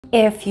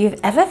If you've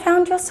ever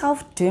found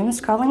yourself doom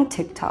scrolling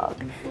TikTok,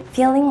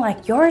 feeling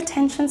like your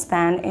attention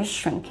span is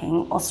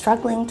shrinking or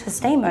struggling to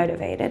stay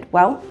motivated,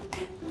 well,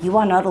 you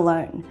are not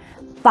alone.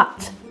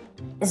 But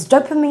is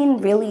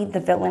dopamine really the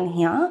villain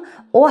here?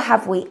 Or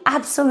have we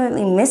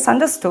absolutely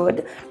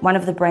misunderstood one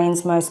of the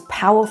brain's most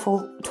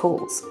powerful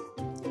tools?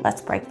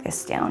 Let's break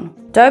this down.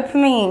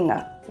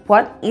 Dopamine,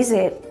 what is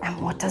it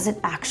and what does it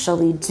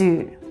actually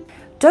do?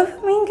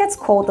 Dopamine gets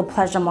called the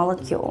pleasure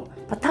molecule,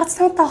 but that's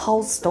not the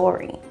whole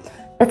story.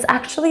 It's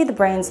actually the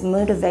brain's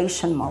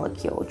motivation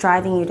molecule,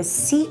 driving you to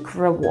seek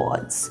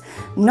rewards,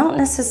 not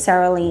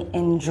necessarily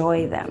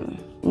enjoy them.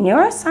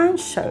 Neuroscience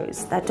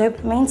shows that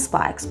dopamine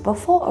spikes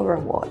before a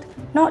reward,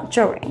 not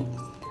during.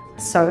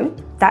 So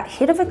that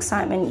hit of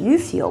excitement you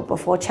feel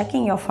before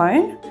checking your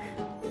phone,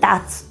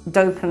 that's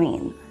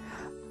dopamine.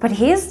 But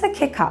here's the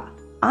kicker.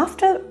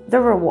 After the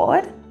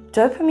reward,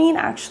 dopamine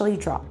actually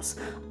drops,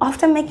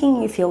 often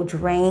making you feel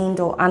drained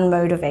or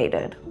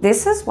unmotivated.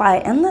 This is why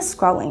endless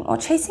scrolling or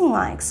chasing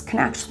likes can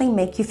actually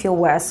make you feel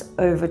worse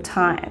over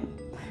time.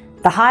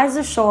 The highs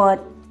are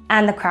short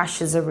and the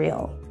crashes are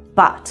real.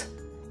 But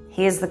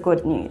here's the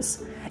good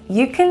news.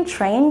 You can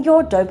train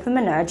your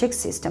dopaminergic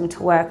system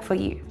to work for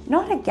you,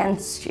 not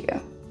against you.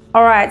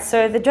 All right,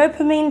 so the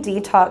dopamine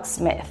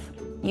detox myth.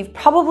 You've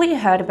probably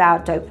heard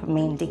about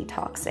dopamine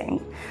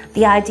detoxing.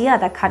 The idea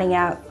that cutting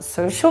out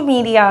social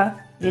media,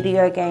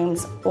 video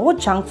games, or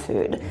junk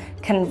food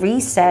can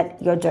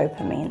reset your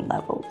dopamine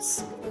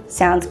levels.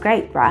 Sounds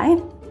great,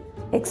 right?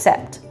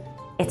 Except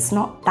it's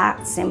not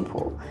that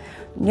simple.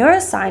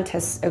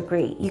 Neuroscientists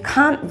agree you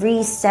can't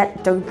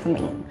reset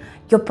dopamine.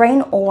 Your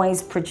brain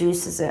always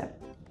produces it.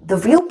 The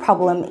real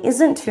problem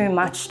isn't too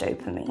much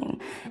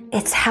dopamine,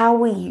 it's how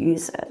we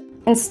use it.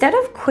 Instead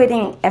of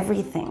quitting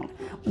everything,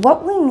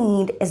 what we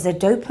need is a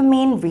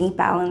dopamine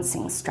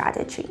rebalancing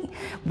strategy,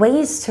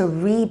 ways to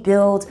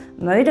rebuild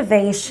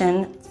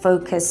motivation,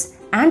 focus,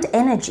 and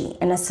energy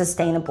in a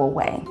sustainable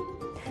way.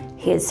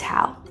 Here's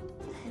how.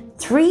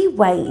 3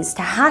 ways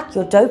to hack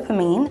your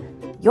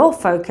dopamine, your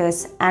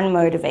focus, and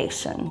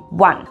motivation.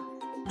 1.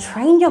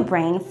 Train your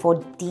brain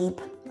for deep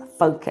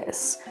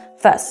focus.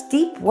 First,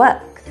 deep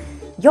work.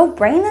 Your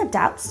brain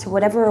adapts to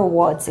whatever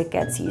rewards it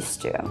gets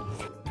used to.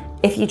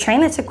 If you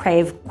train it to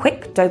crave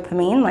quick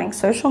dopamine like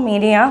social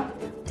media,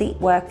 deep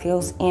work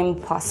feels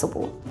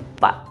impossible.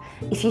 But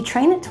if you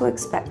train it to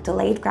expect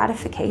delayed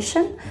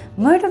gratification,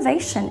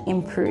 motivation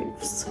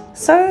improves.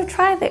 So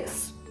try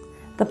this.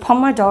 The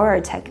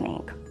Pomodoro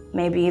technique.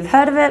 Maybe you've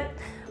heard of it.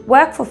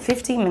 Work for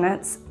 50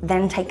 minutes,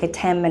 then take a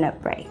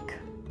 10-minute break.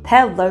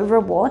 Pair low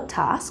reward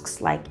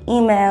tasks like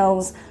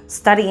emails,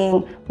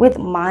 studying with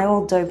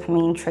mild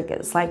dopamine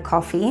triggers like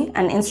coffee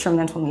and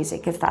instrumental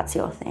music if that's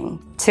your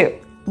thing. 2.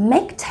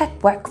 Make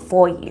tech work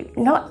for you,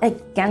 not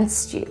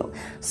against you.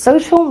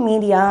 Social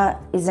media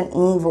isn't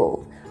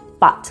evil,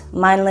 but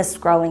mindless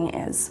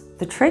scrolling is.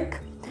 The trick?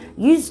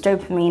 Use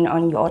dopamine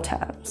on your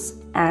terms.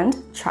 And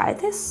try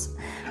this.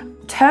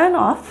 Turn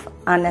off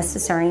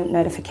unnecessary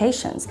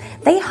notifications.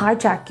 They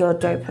hijack your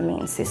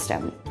dopamine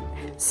system.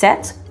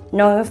 Set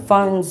no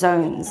phone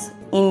zones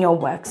in your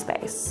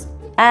workspace.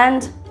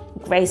 And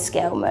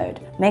grayscale mode.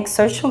 Make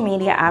social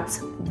media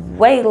apps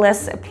way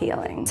less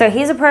appealing. So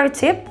here's a pro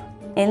tip.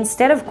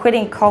 Instead of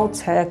quitting cold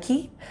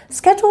turkey,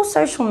 schedule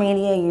social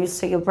media use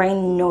so your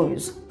brain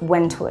knows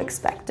when to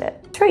expect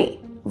it. 3.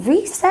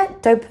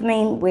 Reset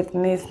dopamine with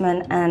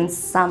movement and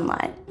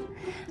sunlight.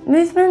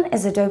 Movement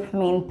is a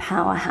dopamine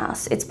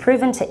powerhouse. It's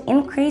proven to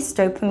increase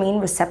dopamine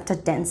receptor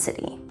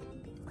density,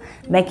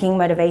 making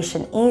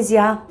motivation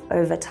easier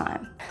over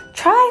time.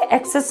 Try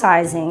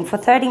exercising for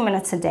 30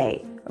 minutes a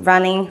day.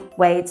 Running,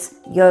 weights,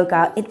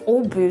 yoga, it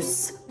all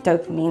boosts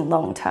dopamine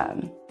long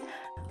term.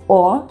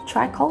 Or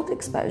try cold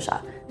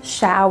exposure.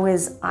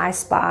 Showers,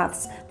 ice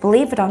baths.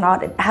 Believe it or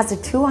not, it has a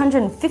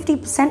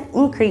 250%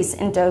 increase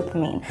in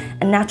dopamine,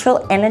 a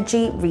natural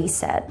energy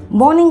reset.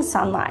 Morning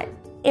sunlight.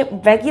 It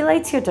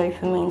regulates your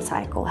dopamine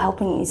cycle,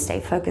 helping you stay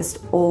focused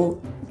all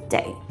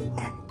day.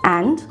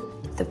 And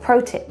the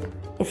pro tip,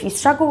 if you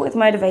struggle with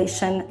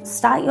motivation,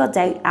 start your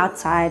day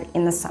outside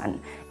in the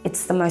sun.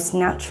 It's the most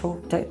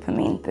natural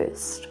dopamine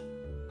boost.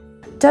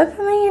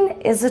 Dopamine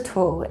is a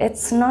tool,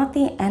 it's not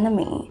the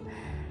enemy.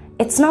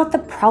 It's not the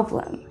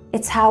problem,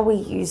 it's how we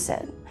use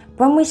it.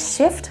 When we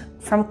shift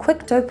from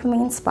quick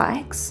dopamine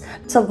spikes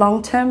to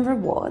long-term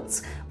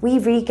rewards, we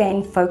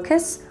regain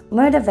focus,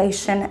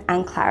 motivation,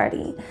 and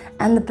clarity.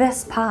 And the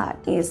best part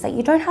is that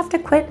you don't have to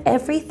quit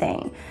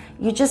everything.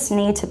 You just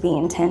need to be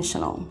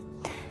intentional.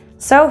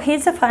 So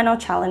here's a final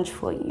challenge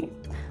for you.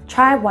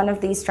 Try one of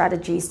these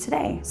strategies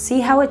today. See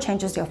how it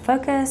changes your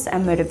focus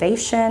and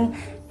motivation.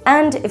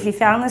 And if you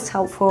found this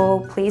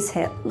helpful, please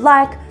hit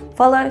like,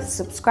 follow,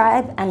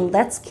 subscribe, and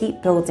let's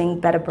keep building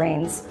better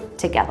brains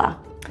together.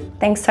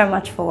 Thanks so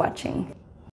much for watching.